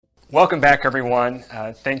Welcome back, everyone.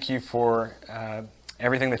 Thank you for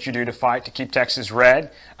everything that you do to fight to keep Texas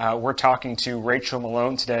red. We're talking to Rachel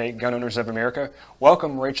Malone today, Gun Owners of America.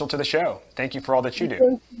 Welcome, Rachel, to the show. Thank you for all that you do.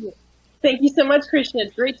 Thank you. Thank you so much, Christian.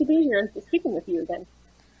 It's great to be here and speaking with you again.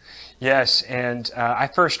 Yes, and I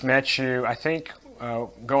first met you, I think,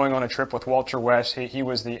 going on a trip with Walter West. He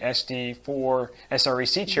was the SD4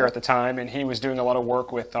 SREC chair at the time, and he was doing a lot of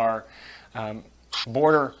work with our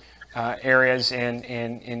border areas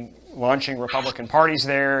and launching Republican parties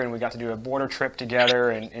there, and we got to do a border trip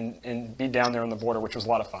together and be down there on the border, which was a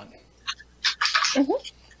lot of fun. Mm-hmm.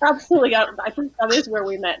 Absolutely, I think that is where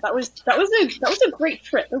we met. That was a great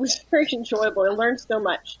trip. It was very enjoyable. I learned so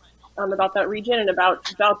much about that region and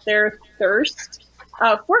about their thirst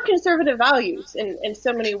for conservative values in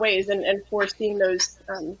so many ways, and for seeing those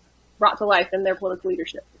brought to life in their political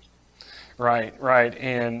leadership. Right.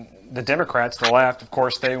 And the Democrats, the left, of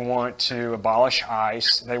course, they want to abolish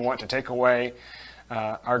ICE. They want to take away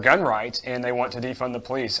our gun rights, and they want to defund the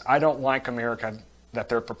police. I don't like America that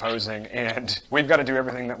they're proposing, and we've got to do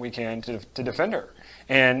everything that we can to defend her.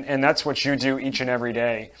 And that's what you do each and every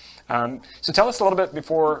day. So tell us a little bit,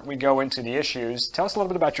 before we go into the issues, tell us a little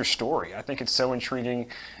bit about your story. I think it's so intriguing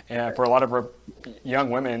for a lot of young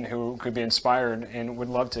women who could be inspired and would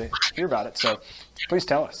love to hear about it. So please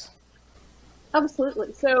tell us.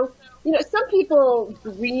 Absolutely. So, some people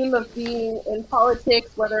dream of being in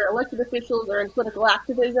politics, whether elected officials or in political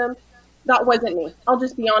activism. That wasn't me. I'll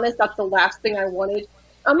just be honest, that's the last thing I wanted.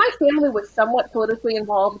 My family was somewhat politically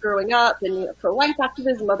involved growing up in pro-life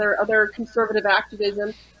activism, other conservative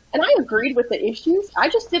activism, and I agreed with the issues. I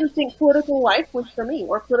just didn't think political life was for me,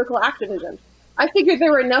 or political activism. I figured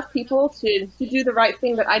there were enough people to do the right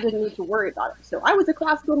thing that I didn't need to worry about it. So I was a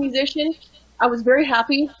classical musician. I was very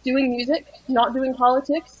happy doing music, not doing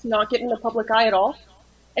politics, not getting the public eye at all.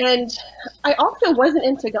 And I also wasn't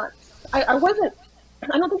into guns. I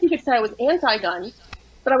don't think you could say I was anti-gun,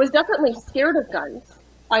 but I was definitely scared of guns.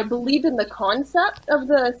 I believed in the concept of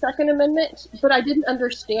the Second Amendment, but I didn't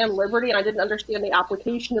understand liberty, and I didn't understand the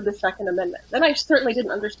application of the Second Amendment. Then I certainly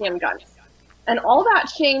didn't understand guns. And all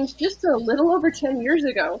that changed just a little over 10 years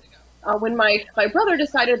ago when my brother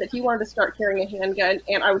decided that he wanted to start carrying a handgun,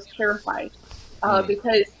 and I was terrified.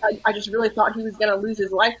 Because I just really thought he was going to lose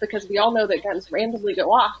his life, because we all know that guns randomly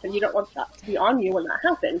go off, and you don't want that to be on you when that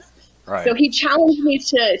happens. Right. So he challenged me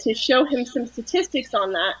to show him some statistics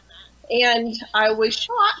on that, and I was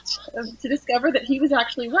shocked to discover that he was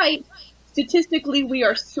actually right. Statistically, we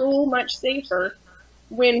are so much safer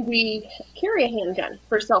when we carry a handgun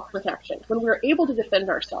for self-protection, when we're able to defend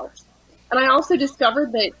ourselves. And I also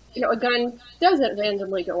discovered that, a gun doesn't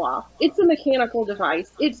randomly go off. It's a mechanical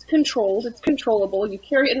device. It's controlled. It's controllable. You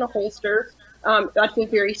carry it in a holster. That's a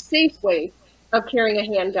very safe way of carrying a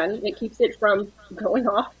handgun. It keeps it from going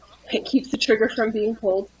off. It keeps the trigger from being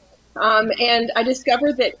pulled. And I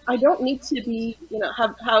discovered that I don't need to be,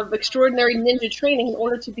 have extraordinary ninja training in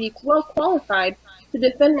order to be well qualified to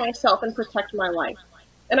defend myself and protect my life.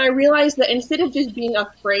 And I realized that instead of just being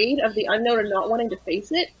afraid of the unknown and not wanting to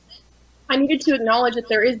face it, I needed to acknowledge that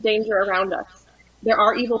there is danger around us. There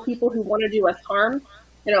are evil people who want to do us harm.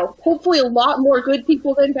 Hopefully a lot more good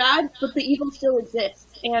people than bad, but the evil still exists.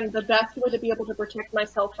 And the best way to be able to protect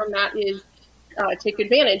myself from that is take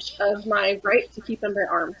advantage of my right to keep and bear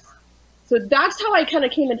arms. So that's how I kind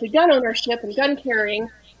of came into gun ownership and gun carrying.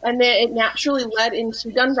 And then it naturally led into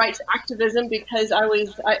gun rights activism, because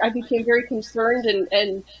I became very concerned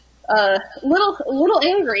and a little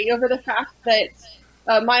angry over the fact that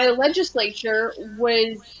my legislature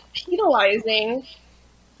was penalizing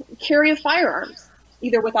carry of firearms,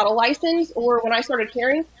 either without a license, or when I started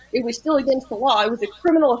carrying, it was still against the law. It was a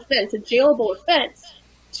criminal offense, a jailable offense,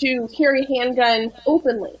 to carry a handgun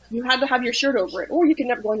openly. You had to have your shirt over it, or you could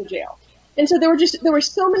never go into jail. And so there were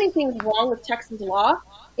so many things wrong with Texas law.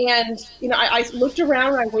 And, I looked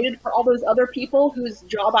around and I waited for all those other people whose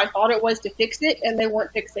job I thought it was to fix it, and they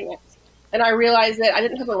weren't fixing it. And I realized that I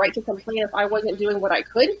didn't have a right to complain if I wasn't doing what I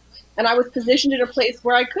could. And I was positioned in a place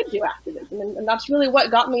where I could do activism. And that's really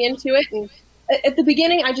what got me into it. And at the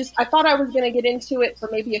beginning, I thought I was going to get into it for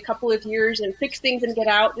maybe a couple of years and fix things and get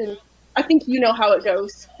out. And I think you know how it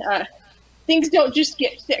goes. Things don't just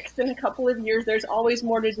get fixed in a couple of years. There's always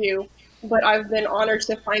more to do. But I've been honored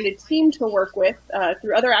to find a team to work with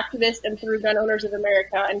through other activists and through Gun Owners of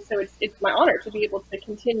America. And so it's my honor to be able to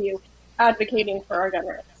continue advocating for our gun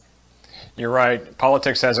rights. You're right.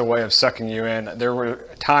 Politics has a way of sucking you in. There were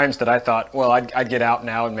times that I thought, well, I'd get out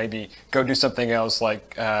now and maybe go do something else,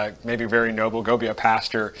 like maybe very noble, go be a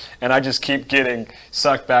pastor. And I just keep getting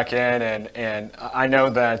sucked back in. And I know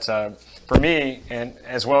that for me, and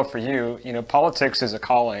as well for you, politics is a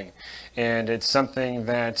calling, and it's something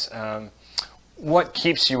that what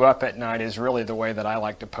keeps you up at night is really the way that I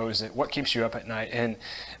like to pose it. What keeps you up at night? And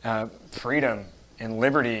freedom and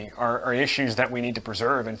liberty are issues that we need to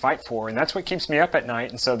preserve and fight for, and that's what keeps me up at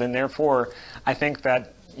night. And so then, therefore, I think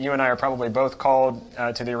that you and I are probably both called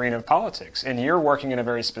to the arena of politics, and you're working in a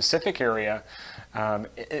very specific area.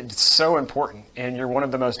 It's so important, and you're one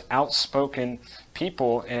of the most outspoken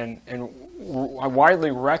people and widely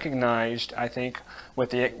recognized, I think, with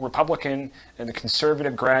the Republican and the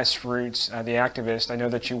conservative grassroots, the activists. I know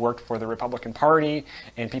that you worked for the Republican Party,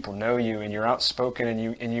 and people know you, and you're outspoken,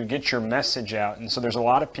 and you get your message out. And so there's a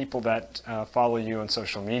lot of people that follow you on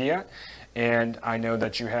social media, and I know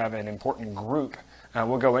that you have an important group.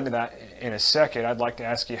 We'll go into that in a second. I'd like to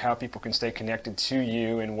ask you how people can stay connected to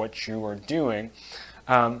you and what you are doing.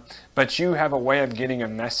 But you have a way of getting a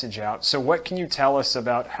message out. So what can you tell us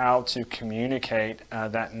about how to communicate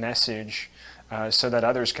that message so that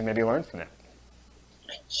others can maybe learn from it?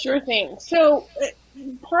 Sure thing. So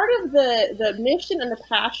part of the mission and the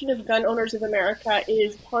passion of Gun Owners of America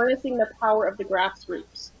is harnessing the power of the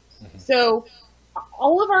grassroots. Mm-hmm. So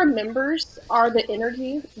all of our members are the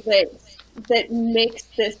energy that makes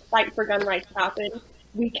this fight for gun rights happen.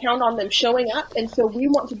 We count on them showing up, and so we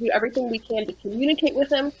want to do everything we can to communicate with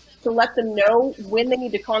them, to let them know when they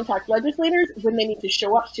need to contact legislators, when they need to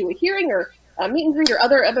show up to a hearing or a meet and greet or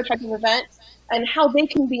other types of events, and how they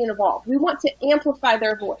can be involved. We want to amplify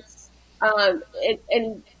their voice.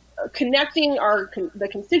 And connecting the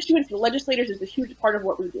constituents, the legislators, is a huge part of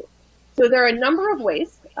what we do. So there are a number of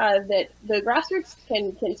ways that the grassroots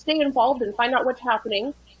can stay involved and find out what's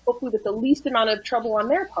happening, hopefully with the least amount of trouble on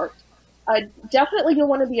their part. Definitely you'll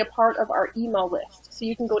want to be a part of our email list. So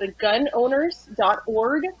you can go to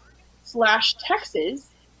gunowners.org/Texas,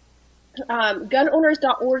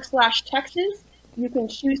 gunowners.org/Texas. You can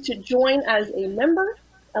choose to join as a member,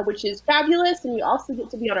 which is fabulous, and you also get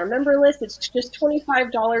to be on our member list. It's just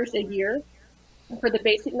 $25 a year for the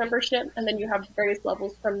basic membership, and then you have various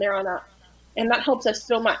levels from there on up. And that helps us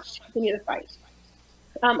so much to continue the fight.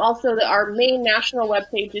 Also, our main national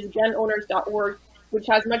webpage is gunowners.org, which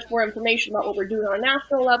has much more information about what we're doing on a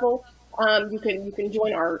national level. You can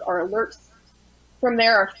join our alerts from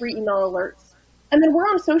there, our free email alerts. And then we're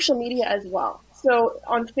on social media as well. So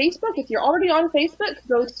on Facebook, if you're already on Facebook,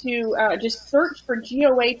 go to just search for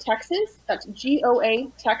GOA Texas. That's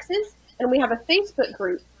GOA Texas. And we have a Facebook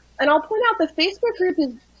group. And I'll point out the Facebook group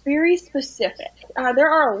is very specific. There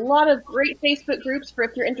are a lot of great Facebook groups for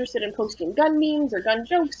if you're interested in posting gun memes or gun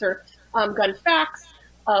jokes or gun facts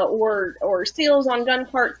or sales on gun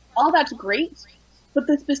parts. All that's great. But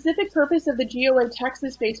the specific purpose of the GOA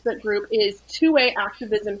Texas Facebook group is two-way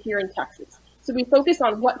activism here in Texas. So we focus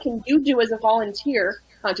on what can you do as a volunteer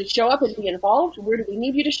to show up and be involved. Where do we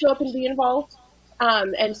need you to show up and be involved?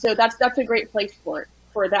 And so that's a great place for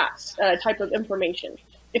that type of information.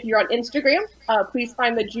 If you're on Instagram, please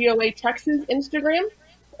find the GOA Texas Instagram.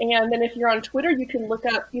 And then if you're on Twitter, you can look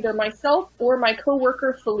up either myself or my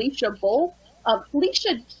coworker, Felicia Bull.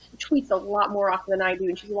 Felicia tweets a lot more often than I do,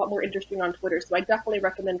 and she's a lot more interesting on Twitter, so I definitely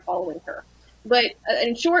recommend following her. But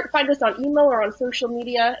in short, find us on email or on social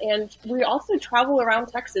media, and we also travel around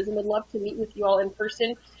Texas and would love to meet with you all in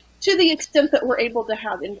person to the extent that we're able to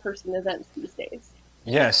have in-person events these days.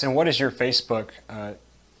 Yes, and what is your Facebook URL?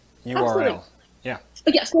 Absolutely. Yeah.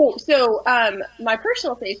 Yeah, so my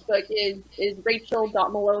personal Facebook is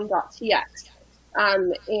rachel.malone.tx.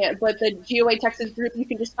 But the GOA Texas group, you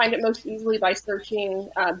can just find it most easily by searching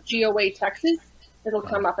GOA Texas. It'll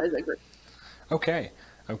come up as a group. Okay,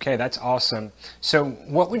 that's awesome. So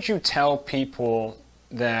what would you tell people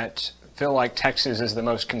that feel like Texas is the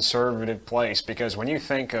most conservative place? Because when you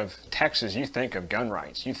think of Texas, you think of gun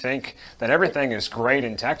rights. You think that everything is great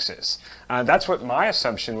in Texas. That's what my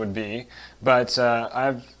assumption would be, but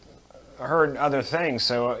I've heard other things,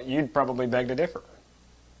 so you'd probably beg to differ.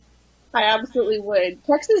 I absolutely would.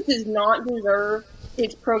 Texas does not deserve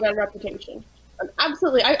its pro-gun reputation.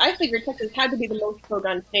 Absolutely. I figured Texas had to be the most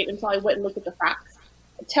pro-gun state until I went and looked at the facts.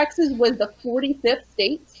 Texas was the 45th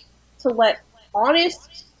state to let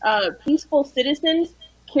honest, peaceful citizens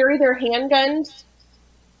carry their handguns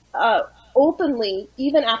openly,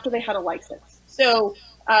 even after they had a license. So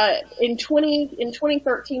in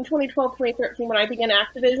 2013, when I began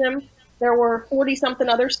activism, there were 40-something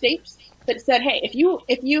other states that said, hey, if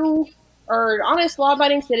you are an honest,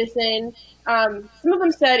 law-abiding citizen, some of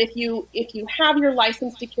them said if you have your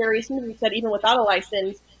license to carry, some of them said even without a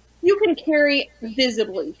license, you can carry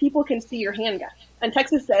visibly. People can see your handgun. And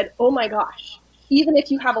Texas said, oh my gosh, even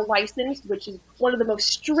if you have a license, which is one of the most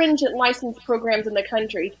stringent license programs in the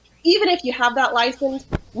country, even if you have that license,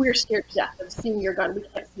 we're scared to death of seeing your gun. We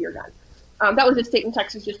can't see your gun. That was a state in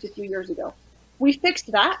Texas just a few years ago. We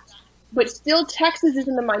fixed that, but still Texas is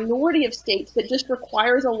in the minority of states that just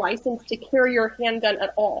requires a license to carry your handgun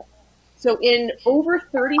at all. So in over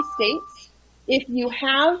 30 states, if you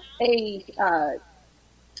have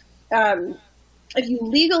if you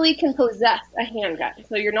legally can possess a handgun,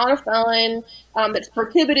 so you're not a felon that's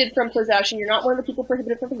prohibited from possession, you're not one of the people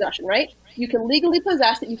prohibited from possession, right? You can legally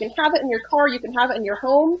possess it, you can have it in your car, you can have it in your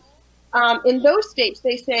home. In those states,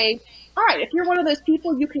 they say, all right, if you're one of those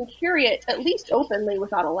people, you can carry it at least openly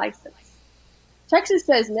without a license. Texas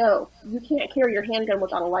says, no, you can't carry your handgun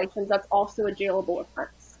without a license. That's also a jailable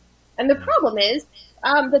offense. And the problem is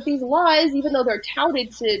that these laws, even though they're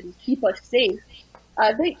touted to keep us safe,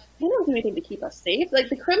 they don't do anything to keep us safe. Like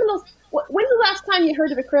the criminals, when's the last time you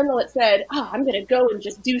heard of a criminal that said, oh, I'm going to go and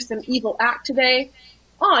just do some evil act today?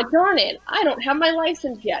 Oh, darn it, I don't have my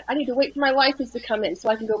license yet. I need to wait for my license to come in so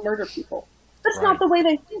I can go murder people. That's not the way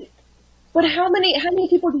they think. But how many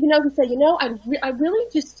people do you know who say, I really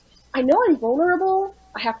just, I know I'm vulnerable.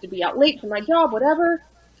 I have to be out late for my job, whatever.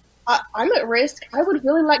 I'm at risk. I would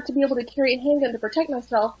really like to be able to carry a handgun to protect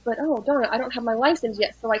myself, but oh, darn it, I don't have my license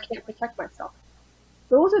yet, so I can't protect myself.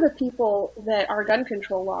 Those are the people that our gun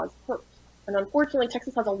control laws hurt. And unfortunately,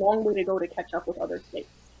 Texas has a long way to go to catch up with other states.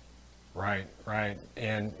 Right, right.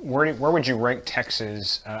 And where would you rank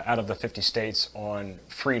Texas out of the 50 states on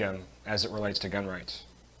freedom as it relates to gun rights?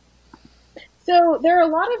 So there are a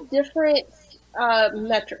lot of different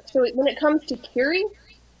metrics. So when it comes to carry,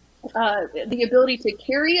 the ability to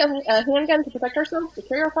carry a handgun to protect ourselves, to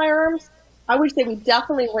carry our firearms, I would say we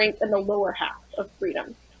definitely rank in the lower half of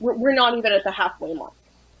freedom. We're not even at the halfway mark.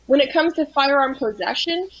 When it comes to firearm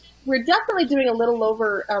possession, we're definitely doing a little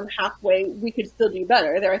over halfway. We could still do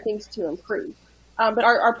better. There are things to improve. But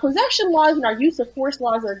our possession laws and our use of force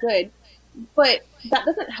laws are good, but that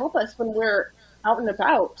doesn't help us when we're out and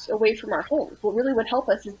about, away from our homes. What really would help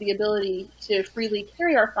us is the ability to freely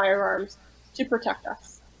carry our firearms to protect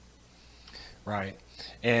us. Right.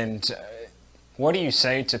 And what do you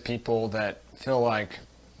say to people that feel like,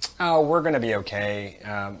 oh, we're going to be okay.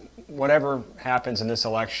 Whatever happens in this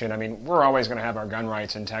election, I mean, we're always going to have our gun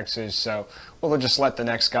rights in Texas, so we'll just let the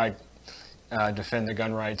next guy defend the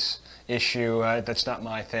gun rights issue. That's not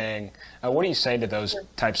my thing. What do you say to those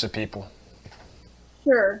types of people?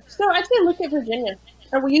 Sure. So I'd say look at Virginia.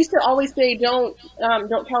 We used to always say, don't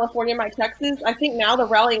California my Texas. I think now the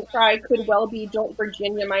rallying cry could well be, don't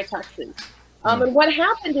Virginia my Texas. And what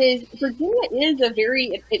happened is Virginia is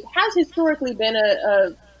it has historically been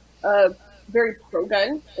a very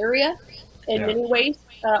pro-gun area in many ways,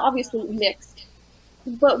 obviously mixed.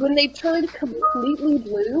 But when they turned completely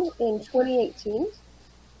blue in 2018,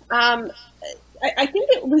 I think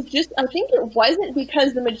it wasn't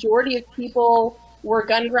because the majority of people were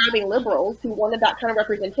gun-grabbing liberals who wanted that kind of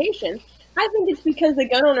representation. I think it's because the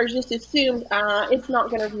gun owners just assumed it's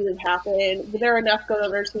not going to really happen. There are enough gun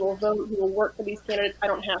owners who will vote, who will work for these candidates. I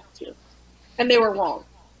don't have to. And they were wrong.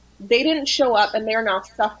 They didn't show up, and they are now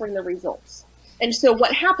suffering the results. And so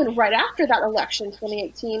what happened right after that election,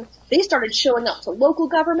 2018, they started showing up to local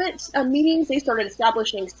government meetings. They started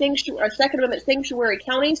establishing Second Amendment sanctuary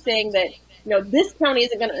counties, saying that this county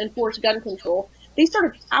isn't going to enforce gun control. They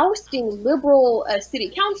started ousting liberal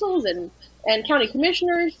city councils and county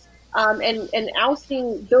commissioners. And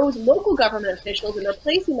ousting those local government officials and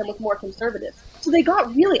replacing them with more conservatives. So they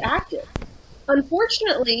got really active.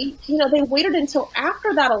 Unfortunately, they waited until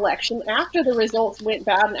after that election, after the results went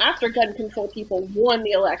bad, and after gun control people won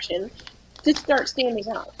the election, to start standing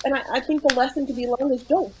out. And I think the lesson to be learned is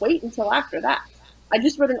don't wait until after that. I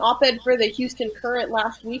just wrote an op-ed for the Houston Current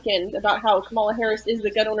last weekend about how Kamala Harris is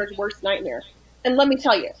the gun owner's worst nightmare. And let me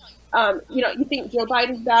tell you, you think Joe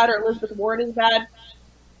Biden's bad or Elizabeth Warren is bad,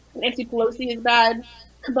 Nancy Pelosi is bad.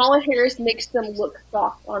 Kamala Harris makes them look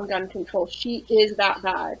soft on gun control. She is that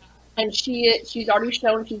bad. And she's already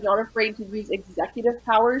shown she's not afraid to use executive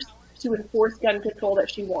powers to enforce gun control that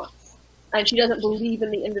she wants. And she doesn't believe in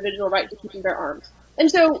the individual right to keep and bear arms. And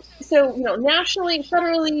so nationally,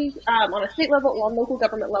 federally, on a state level, on local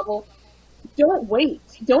government level, don't wait.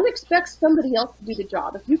 Don't expect somebody else to do the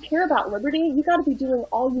job. If you care about liberty, you got to be doing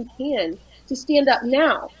all you can to stand up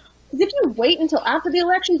now. Because if you wait until after the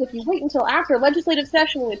elections, if you wait until after legislative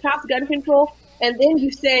session when we pass gun control, and then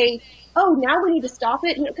you say, oh, now we need to stop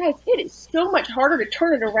it, guys, it is so much harder to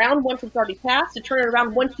turn it around once it's already passed, to turn it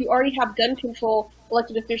around once you already have gun control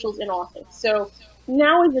elected officials in office. So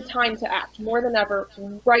now is the time to act. More than ever,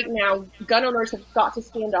 right now, gun owners have got to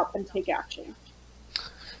stand up and take action.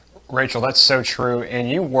 Rachel, that's so true. And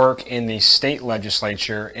you work in the state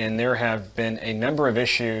legislature, and there have been a number of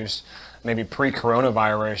issues, maybe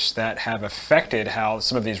pre-coronavirus, that have affected how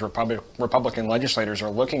some of these Republican legislators are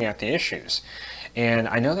looking at the issues. And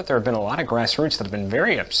I know that there have been a lot of grassroots that have been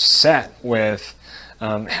very upset with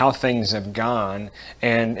how things have gone,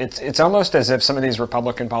 and it's almost as if some of these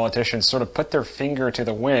Republican politicians sort of put their finger to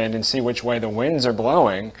the wind and see which way the winds are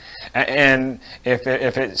blowing, and if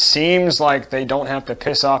it seems like they don't have to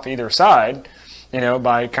piss off either side,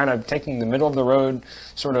 by kind of taking the middle of the road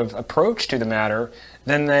sort of approach to the matter,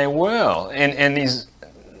 then they will. And these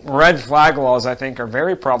red flag laws, I think, are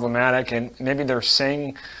very problematic, and maybe they're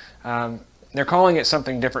saying they're calling it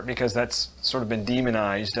something different because that's sort of been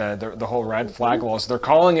demonized, the whole red flag laws. They're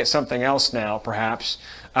calling it something else now, perhaps,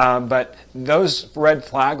 but those red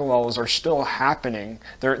flag laws are still happening.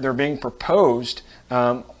 They're being proposed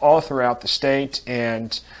all throughout the state,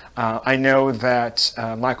 and I know that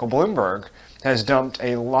Michael Bloomberg has dumped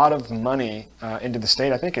a lot of money into the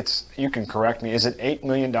state. I think you can correct me, is it $8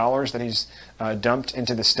 million that he's dumped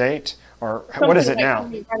into the state? Or something, what is it now?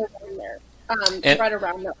 Right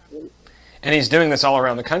around that. And he's doing this all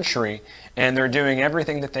around the country, and they're doing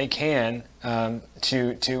everything that they can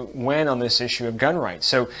to win on this issue of gun rights.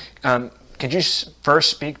 So could you first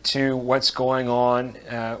speak to what's going on,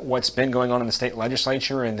 what's been going on in the state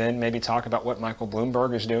legislature, and then maybe talk about what Michael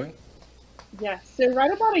Bloomberg is doing? Yes. So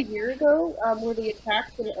right about a year ago were the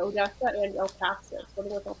attacks in Odessa and El Paso,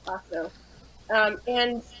 starting with El Paso.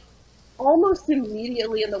 And almost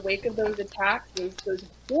immediately in the wake of those attacks, those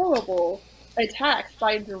horrible attacks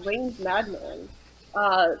by a deranged madman.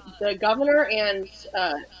 The governor and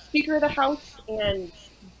Speaker of the House and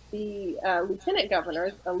the Lieutenant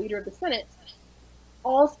Governor, a leader of the Senate,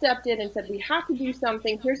 all stepped in and said, we have to do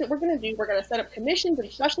something. Here's what we're going to do. We're going to set up commissions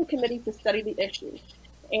and special committees to study the issue.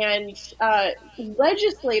 And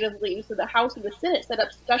legislatively, so the House and the Senate set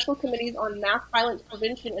up special committees on mass violence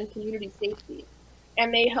prevention and community safety.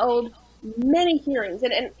 And they held many hearings.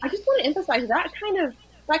 And I just want to emphasize that kind of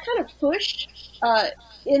push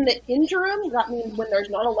in the interim, that means when there's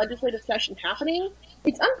not a legislative session happening,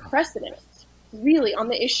 it's unprecedented, really, on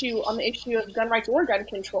the issue of gun rights or gun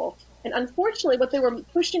control. And unfortunately, what they were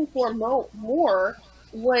pushing for more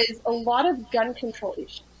was a lot of gun control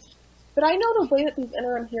issues. But I know the way that these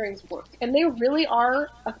interim hearings work, and they really are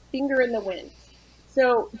a finger in the wind.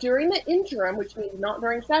 So during the interim, which means not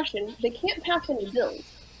during session, they can't pass any bills.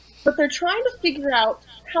 But they're trying to figure out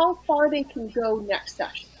how far they can go next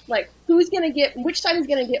session. Like, which side is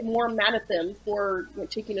going to get more mad at them for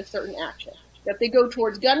taking a certain action. If they go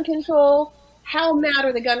towards gun control, how mad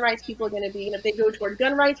are the gun rights people going to be? And if they go towards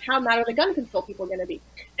gun rights, how mad are the gun control people going to be?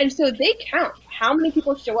 And so they count how many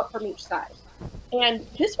people show up from each side. And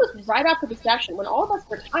this was right after the session when all of us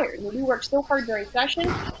were tired. I mean, we worked so hard during session,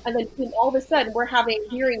 and then all of a sudden we're having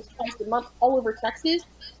hearings twice a month all over Texas.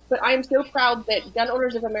 But I am so proud that Gun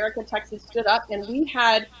Owners of America Texas stood up, and we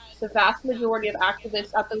had the vast majority of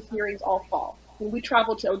activists at those hearings all fall. And we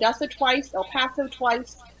traveled to Odessa twice, El Paso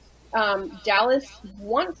twice, Dallas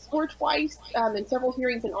once or twice, and several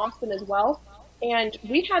hearings in Austin as well. And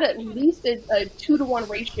we had at least a 2-to-1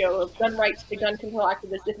 ratio of gun rights to gun control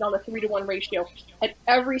activists, if not a 3-to-1 ratio, at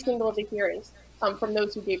every single of the hearings from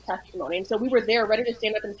those who gave testimony. And so we were there ready to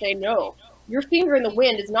stand up and say, no, your finger in the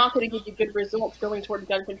wind is not going to give you good results going towards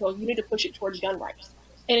gun control. You need to push it towards gun rights.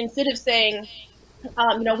 And instead of saying,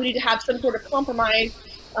 we need to have some sort of compromise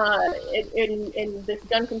in this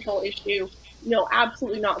gun control issue, no,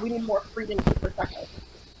 absolutely not. We need more freedom to protect us.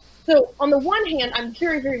 So on the one hand, I'm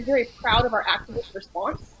very, very, very proud of our activist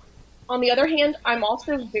response. On the other hand, I'm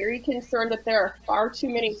also very concerned that there are far too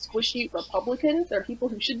many squishy Republicans, or people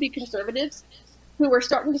who should be conservatives, who are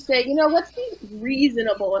starting to say, let's be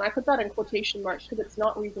reasonable. And I put that in quotation marks because it's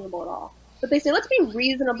not reasonable at all. But they say, let's be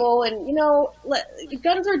reasonable, and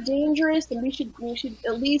guns are dangerous, and we should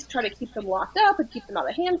at least try to keep them locked up and keep them out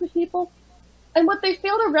of the hands of people. And what they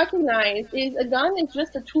fail to recognize is a gun is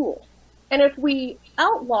just a tool. And if we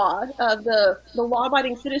outlaw the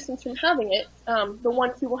law-abiding citizens from having it, the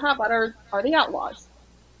ones who will have it are the outlaws.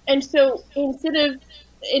 And so instead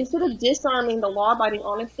of disarming the law-abiding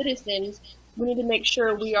honest citizens, we need to make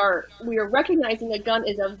sure we are recognizing a gun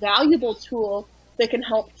is a valuable tool that can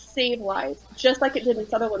help save lives, just like it did in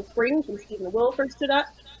Sutherland Springs when Stephen Williford stood up.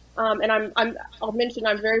 And I'll mention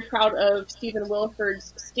I'm very proud of Stephen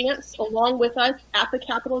Williford's stance along with us at the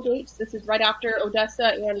Capitol gates. This is right after Odessa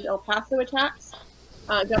and El Paso attacks.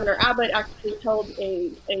 Governor Abbott actually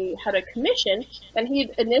had a commission, and he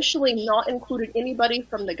had initially not included anybody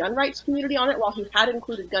from the gun rights community on it, while he had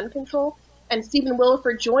included gun control. And Stephen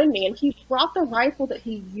Williford joined me, and he brought the rifle that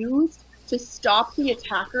he used to stop the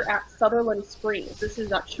attacker at Sutherland Springs. This is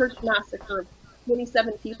that church massacre of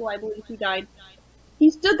 27 people, I believe, who died. He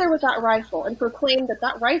stood there with that rifle and proclaimed that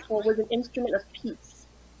that rifle was an instrument of peace.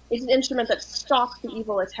 It's an instrument that stopped the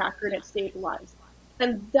evil attacker and it saved lives.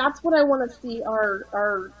 And that's what I want to see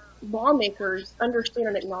our lawmakers understand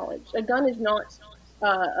and acknowledge. A gun is not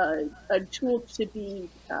a tool to be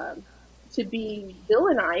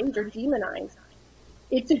villainized or demonized.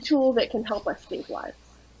 It's a tool that can help us save lives.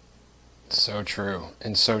 So true,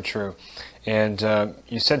 and so true. And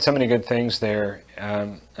you said so many good things there.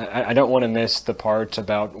 I don't want to miss the part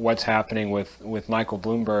about what's happening with Michael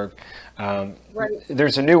Bloomberg. Right.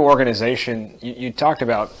 There's a new organization. You talked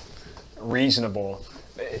about Reasonable,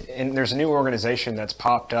 and there's a new organization that's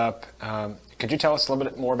popped up. Could you tell us a little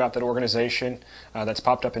bit more about that organization that's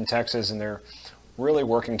popped up in Texas, and they're really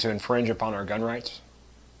working to infringe upon our gun rights?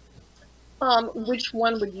 Which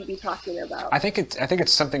one would you be talking about? I think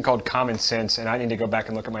it's something called Common Sense, and I need to go back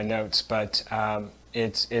and look at my notes. But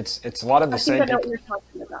it's a lot of the same. I know what you're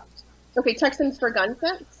talking about. Okay, Texans for Gun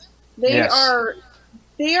Sense. They Yes. are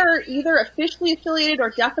either officially affiliated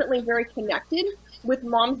or definitely very connected with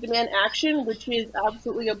Moms Demand Action, which is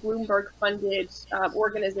absolutely a Bloomberg-funded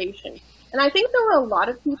organization. And I think there were a lot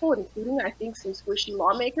of people, including I think some squishy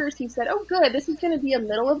lawmakers, who said, "Oh, good, this is going to be a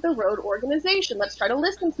middle-of-the-road organization. Let's try to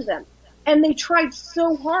listen to them." And they tried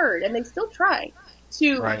so hard, and they still try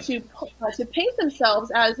to paint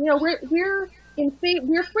themselves as, you know, we're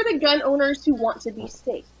for the gun owners who want to be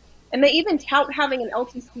safe. And they even tout having an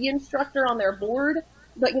LTC instructor on their board.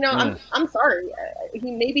 But, you know, I'm sorry,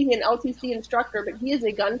 maybe he's an LTC instructor, but he is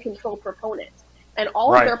a gun control proponent. And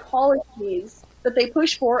all of their policies that they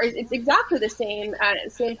push for it's exactly the same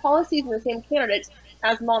policies and the same candidates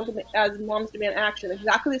as Moms Demand Action,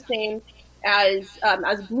 exactly the same as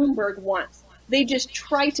Bloomberg wants. They just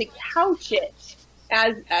try to couch it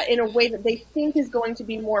as in a way that they think is going to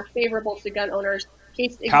be more favorable to gun owners.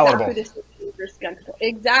 It's exactly the same as gun control.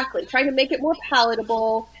 Exactly, trying to make it more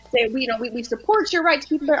palatable. Say, we support your right to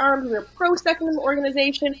keep and bear arms. We're a pro-Second Amendment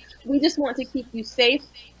organization. We just want to keep you safe.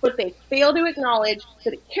 But they fail to acknowledge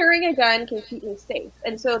that carrying a gun can keep me safe,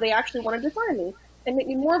 and so they actually want to disarm me and make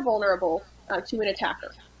me more vulnerable to an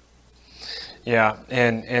attacker. Yeah,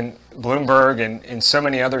 and Bloomberg and so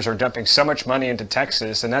many others are dumping so much money into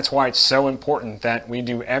Texas, and that's why it's so important that we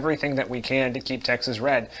do everything that we can to keep Texas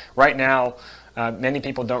red. Right now, many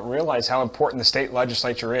people don't realize how important the state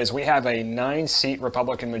legislature is. We have a 9-seat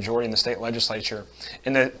Republican majority in the state legislature,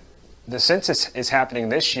 and the census is happening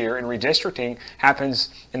this year, and redistricting happens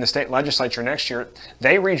in the state legislature next year.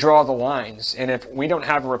 They redraw the lines, and if we don't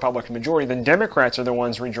have a Republican majority, then Democrats are the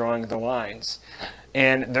ones redrawing the lines.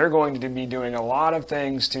 And they're going to be doing a lot of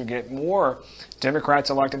things to get more Democrats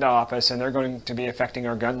elected to office, and they're going to be affecting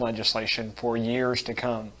our gun legislation for years to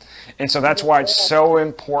come. And so that's why it's so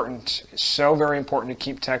important, so very important to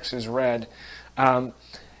keep Texas red.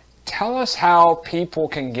 Tell us how people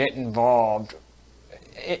can get involved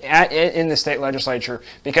in the state legislature,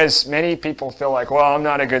 because many people feel like, well, I'm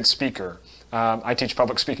not a good speaker. I teach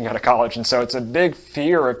public speaking out of college, and so it's a big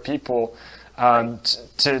fear of people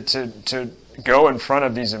to go in front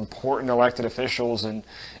of these important elected officials and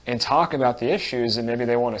talk about the issues, and maybe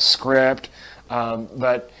they want a script.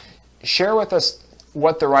 But share with us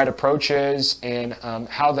what the right approach is and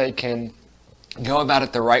how they can go about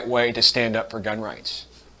it the right way to stand up for gun rights.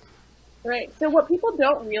 Right. So what people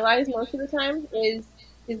don't realize most of the time is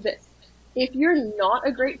this. If you're not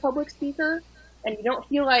a great public speaker and you don't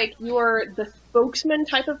feel like you're the spokesman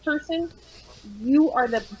type of person, you are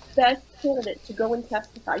the best candidate to go and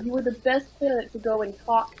testify. You are the best candidate to go and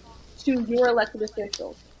talk to your elected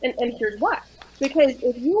officials. And here's why. Because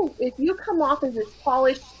if you come off as this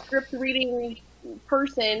polished, script-reading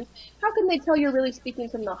person, how can they tell you're really speaking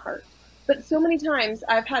from the heart? But so many times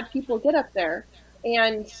I've had people get up there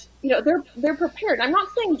and, you know, they're prepared. I'm not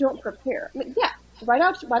saying don't prepare. I mean, yeah, write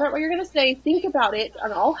out what you're going to say, think about it,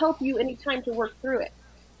 and I'll help you anytime to work through it.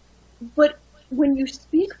 But when you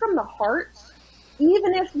speak from the heart,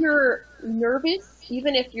 even if you're nervous,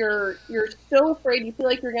 even if you're so afraid, you feel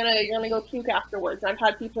like you're gonna go puke afterwards. I've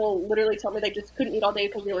had people literally tell me they just couldn't eat all day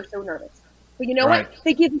because they were so nervous. But you know what?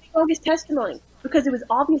 They give the strongest testimony because it was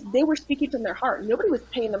obvious they were speaking from their heart. Nobody was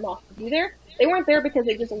paying them off to be there. They weren't there because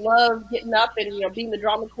they just love getting up and, you know, being the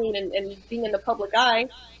drama queen and being in the public eye.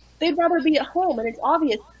 They'd rather be at home, and it's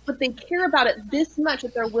obvious, but they care about it this much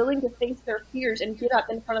that they're willing to face their fears and get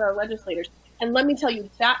up in front of their legislators. And let me tell you,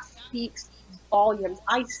 that speaks volumes.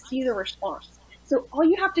 I see the response. So all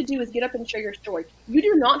you have to do is get up and share your story. You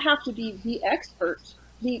do not have to be the expert,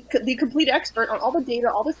 the complete expert on all the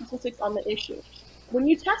data, all the statistics on the issue. When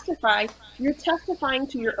you testify, you're testifying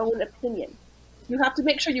to your own opinion. You have to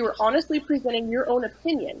make sure you are honestly presenting your own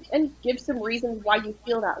opinion and give some reasons why you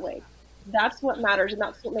feel that way. That's what matters, and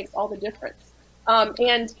that's what makes all the difference.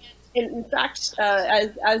 And in fact,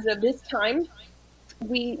 as of this time,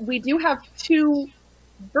 we do have 2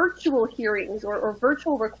 virtual hearings or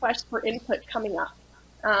virtual requests for input coming up.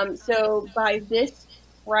 So by this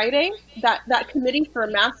Friday, that Committee for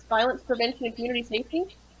Mass Violence Prevention and Community Safety,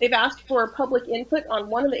 they've asked for public input on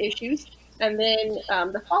one of the issues, and then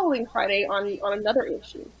the following Friday on another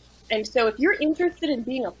issue. And so if you're interested in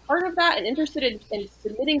being a part of that and interested in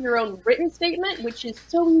submitting your own written statement, which is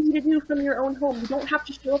so easy to do from your own home, you don't have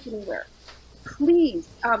to show up anywhere. Please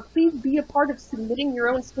be a part of submitting your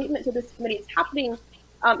own statement to this committee. It's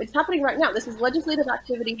happening right now. This is legislative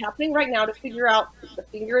activity happening right now to figure out the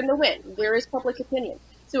finger in the wind. Where is public opinion?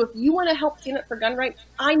 So if you want to help stand up for gun rights,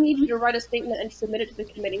 I need you to write a statement and submit it to the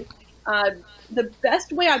committee. The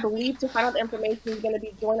best way, I believe, to find out the information is going to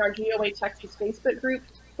be join our GOA Texas Facebook group.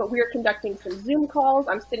 But we are conducting some Zoom calls.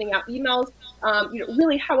 I'm sending out emails.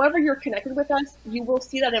 Really, however you're connected with us, you will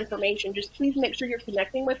see that information. Just please make sure you're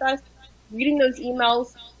connecting with us, reading those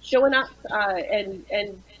emails, showing up,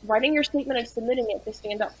 and writing your statement and submitting it to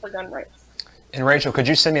stand up for gun rights. And Rachel, could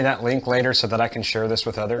you send me that link later so that I can share this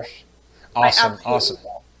with others?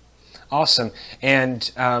 Awesome.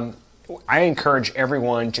 And I encourage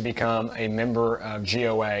everyone to become a member of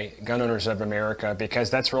GOA, Gun Owners of America, because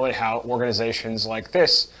that's really how organizations like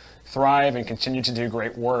this thrive and continue to do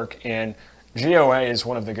great work. And GOA is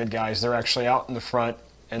one of the good guys. They're actually out in the front,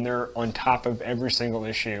 and they're on top of every single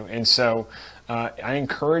issue. And so I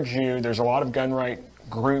encourage you, there's a lot of gun right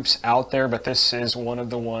groups out there, but this is one of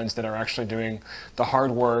the ones that are actually doing the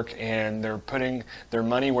hard work, and they're putting their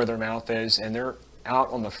money where their mouth is, and they're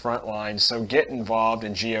out on the front lines. So get involved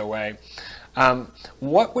in GOA.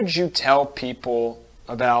 What would you tell people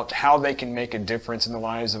about how they can make a difference in the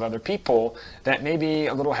lives of other people that may be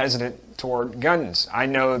a little hesitant toward guns? I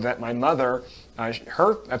know that my mother,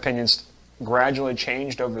 her opinions gradually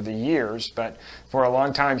changed over the years, but for a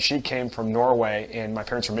long time she came from Norway, and my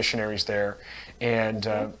parents were missionaries there, and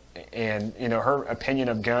her opinion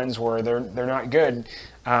of guns were they're not good.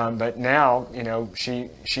 But now, she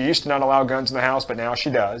used to not allow guns in the house, but now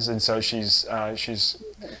she does, and so she's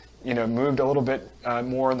moved a little bit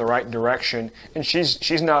more in the right direction. And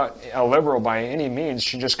she's not a liberal by any means.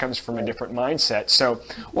 She just comes from a different mindset. So,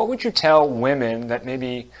 what would you tell women that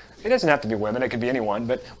maybe, it doesn't have to be women, it could be anyone,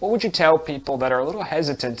 but what would you tell people that are a little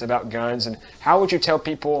hesitant about guns, and how would you tell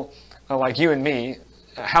people like you and me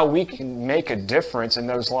how we can make a difference in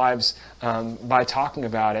those lives by talking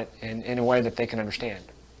about it in a way that they can understand?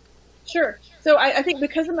 Sure. So I think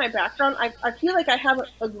because of my background, I feel like I have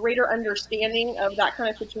a greater understanding of that kind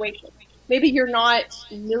of situation. Maybe you're not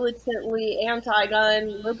militantly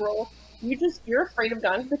anti-gun liberal. You're afraid of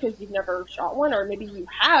guns because you've never shot one, or maybe you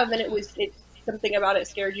have and it's something about it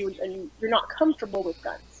scared you and you're not comfortable with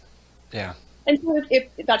guns. Yeah. And so if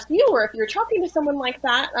that's you, or if you're talking to someone like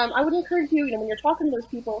that, I would encourage you, when you're talking to those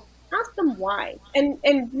people, ask them why, and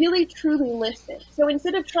really truly listen. So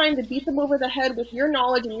instead of trying to beat them over the head with your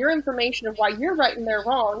knowledge and your information of why you're right and they're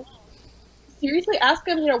wrong, seriously ask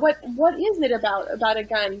them, what is it about a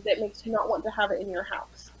gun that makes you not want to have it in your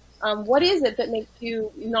house? What is it that makes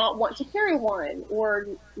you not want to carry one, or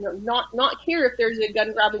not care if there's a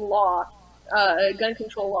gun grabbing law, a gun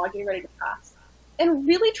control law getting ready to pass? And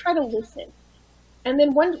really try to listen. And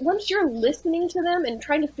then once you're listening to them and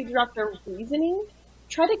trying to figure out their reasoning,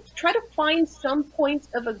 try to find some points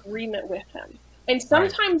of agreement with them. And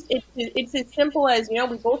sometimes it's as simple as,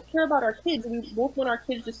 we both care about our kids, and we both want our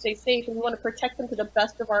kids to stay safe, and we want to protect them to the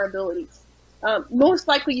best of our abilities. Most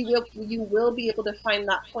likely you will be able to find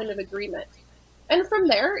that point of agreement. And from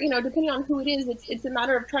there, depending on who it is, it's a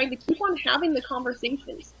matter of trying to keep on having the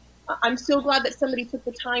conversations. I'm so glad that somebody took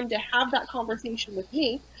the time to have that conversation with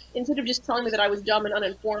me, instead of just telling me that I was dumb and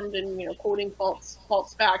uninformed and, quoting false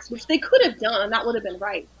facts, which they could have done, and that would have been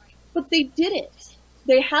right. But they didn't.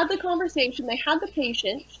 They had the conversation. They had the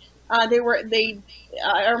patience. I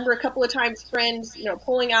remember a couple of times friends,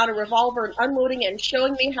 pulling out a revolver and unloading it and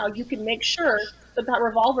showing me how you can make sure that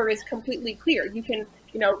revolver is completely clear. You can,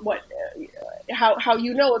 how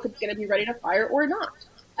you know if it's going to be ready to fire or not,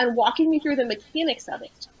 and walking me through the mechanics of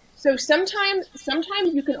it. So sometimes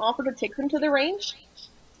you can offer to take them to the range,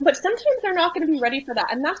 but sometimes they're not going to be ready for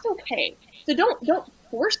that, and that's okay. So don't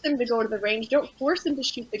force them to go to the range. Don't force them to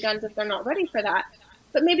shoot the guns if they're not ready for that.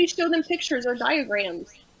 But maybe show them pictures or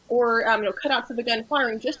diagrams or cutouts of the gun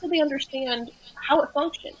firing, just so they understand how it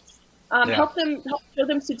functions. Help show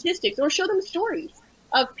them statistics, or show them stories.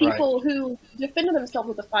 of people who defended themselves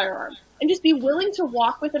with a firearm, and just be willing to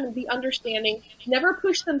walk with them and be understanding, never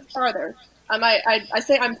push them farther. I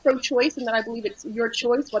say I'm pro-choice and that I believe it's your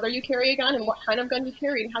choice whether you carry a gun and what kind of gun you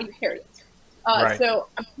carry and how you carry it. So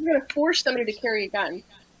I'm not going to force somebody to carry a gun,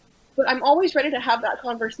 but I'm always ready to have that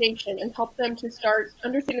conversation and help them to start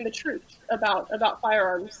understanding the truth about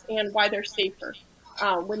firearms and why they're safer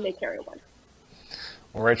when they carry one.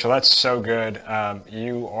 Well, Rachel, that's so good.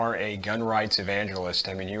 You are a gun rights evangelist.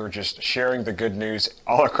 I mean, you were just sharing the good news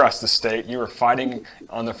all across the state. You were fighting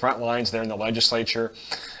on the front lines there in the legislature.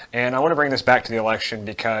 And I want to bring this back to the election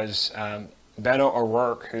because Beto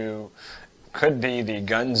O'Rourke, who could be the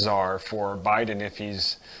gun czar for Biden if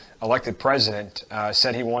he's elected president,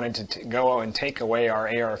 said he wanted to go and take away our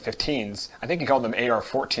AR-15s. I think he called them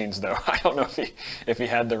AR-14s, though. I don't know if he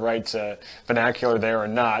had the right vernacular there or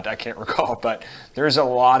not. I can't recall. But there's a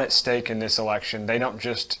lot at stake in this election. They don't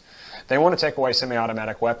just they want to take away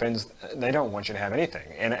semi-automatic weapons. They don't want you to have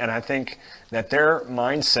anything. And I think that their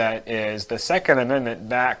mindset is the Second Amendment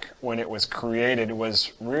back when it was created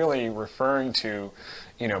was really referring to,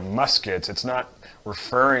 muskets. It's not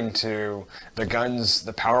referring to the guns,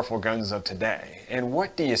 the powerful guns of today. And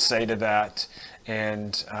what do you say to that?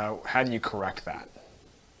 And how do you correct that?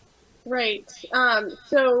 Right.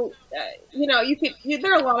 So,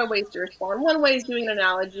 there are a lot of ways to respond. One way is doing an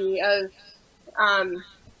analogy of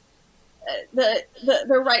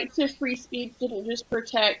the right to free speech didn't just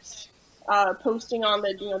protect posting on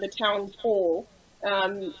the town pole.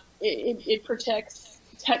 It protects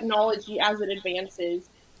technology as it advances.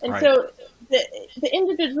 And Right. so the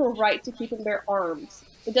individual right to keep and bear arms,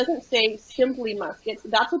 it doesn't say simply muskets.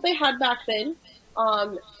 That's what they had back then.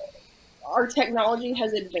 Our technology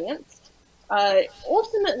has advanced.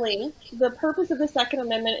 Ultimately, the purpose of the Second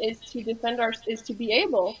Amendment is to be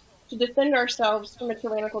able to defend ourselves from a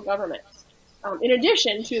tyrannical government. In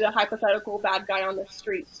addition to the hypothetical bad guy on the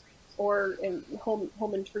street or home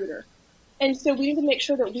intruder. And so we need to make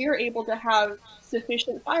sure that we are able to have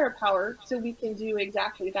sufficient firepower so we can do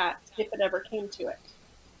exactly that if it ever came to it.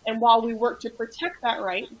 And while we work to protect that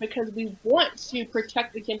right, because we want to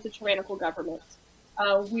protect against a tyrannical government,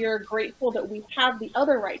 we are grateful that we have the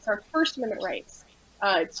other rights, our First Amendment rights,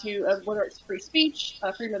 whether it's free speech,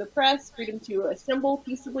 freedom of the press, freedom to assemble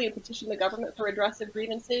peaceably and petition the government for redress of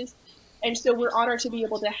grievances. And so we're honored to be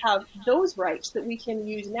able to have those rights that we can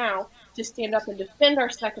use now to stand up and defend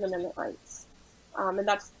our Second Amendment rights. And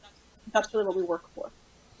that's really what we work for.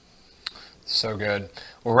 So good.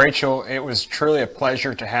 Well, Rachel, it was truly a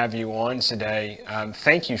pleasure to have you on today.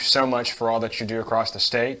 Thank you so much for all that you do across the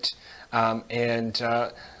state. And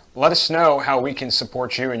let us know how we can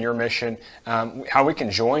support you in your mission, how we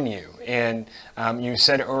can join you. And you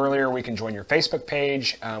said earlier we can join your Facebook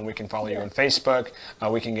page, we can follow you on Facebook,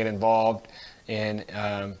 we can get involved in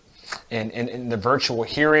the virtual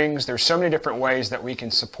hearings. There's so many different ways that we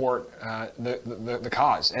can support the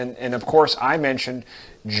cause. And of course, I mentioned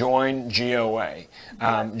join GOA.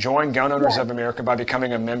 Join Gun Owners of America by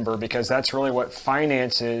becoming a member, because that's really what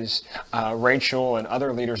finances Rachel and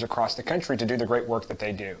other leaders across the country to do the great work that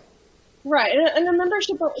they do. Right, and the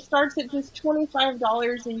membership starts at just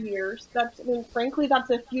 $25 a year. Frankly,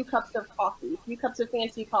 that's a few cups of coffee, a few cups of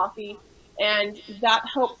fancy coffee, and that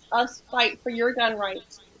helps us fight for your gun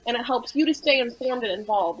rights. And it helps you to stay informed and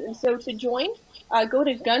involved. And so to join, go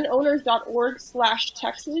to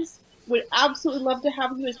gunowners.org/Texas. Would absolutely love to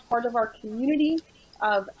have you as part of our community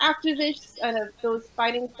of activists and of those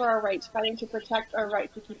fighting for our rights, fighting to protect our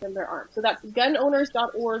right to keep and bear arms. So that's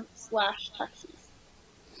gunowners.org/Texas.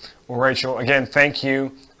 Well, Rachel, again, thank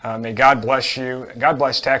you. May God bless you. God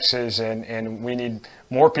bless Texas, and we need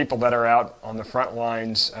more people that are out on the front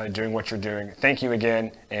lines doing what you're doing. Thank you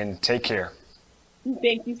again, and take care.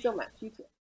 Thank you so much. You too.